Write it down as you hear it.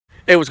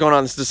Hey, what's going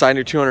on? This is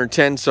Deciding to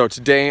 210. So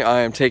today I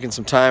am taking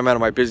some time out of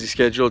my busy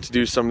schedule to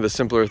do some of the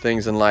simpler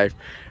things in life.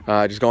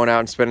 Just going out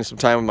and spending some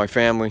time with my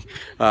family.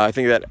 I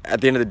think that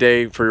at the end of the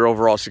day, for your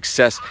overall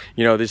success,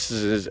 you know, this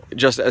is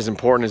just as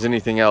important as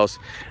anything else.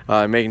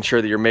 Making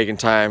sure that you're making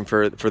time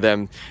for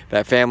them.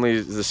 That family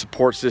is the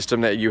support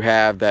system that you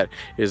have, that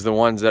is the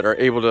ones that are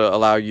able to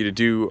allow you to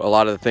do a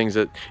lot of the things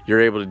that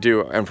you're able to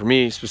do. And for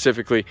me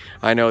specifically,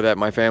 I know that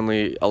my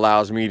family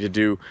allows me to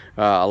do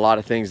a lot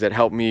of things that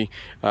help me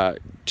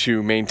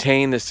to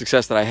maintain the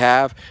success that I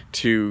have,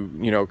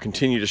 to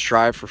continue to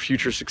strive for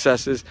future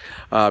successes,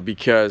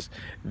 because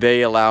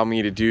they allow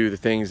me to do the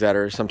things that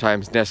are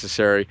sometimes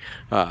necessary.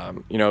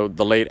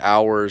 The late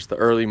hours, the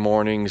early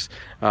mornings,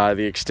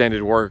 the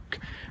extended work,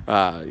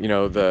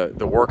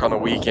 the work on the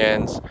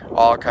weekends,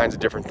 all kinds of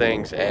different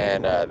things,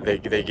 and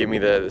they give me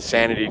the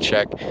sanity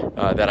check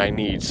that I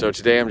need. So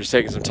today I'm just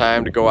taking some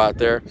time to go out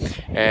there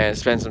and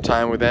spend some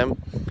time with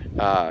them,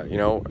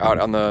 out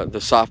on the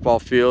softball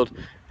field,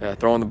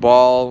 throwing the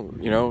ball,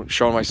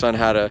 showing my son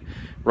how to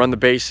run the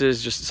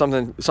bases, just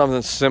something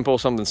simple,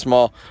 something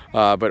small,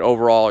 but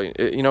overall,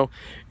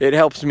 it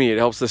helps me. It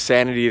helps the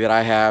sanity that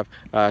I have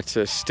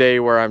to stay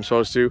where I'm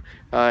supposed to,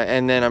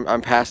 and then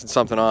I'm passing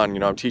something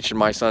on. I'm teaching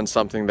my son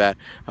something that,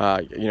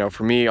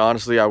 for me,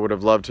 honestly, I would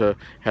have loved to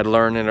had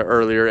learned at an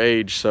earlier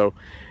age. So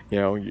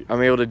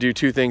I'm able to do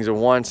two things at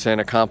once and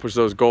accomplish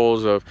those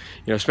goals of,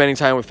 spending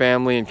time with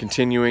family and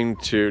continuing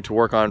to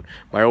work on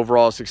my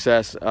overall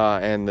success,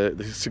 and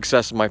the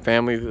success of my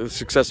family, the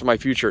success of my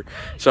future.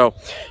 So,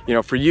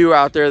 for you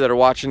out there that are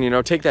watching,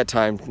 take that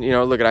time.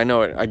 Look, I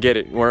know it, I get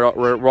it.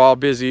 We're all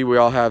busy. We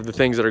all have the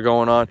things that are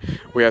going on.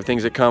 We have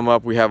things that come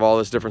up. We have all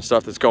this different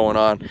stuff that's going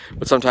on.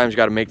 But sometimes you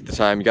got to make the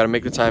time. You got to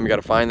make the time. You got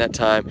to find that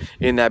time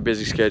in that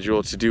busy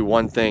schedule to do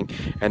one thing,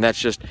 and that's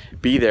just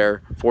be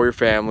there for your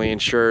family.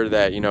 Ensure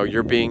that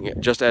you're being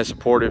just as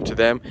supportive to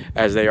them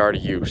as they are to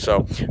you.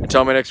 So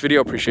until my next video,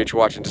 appreciate you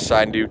watching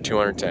Decide and Do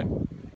 210.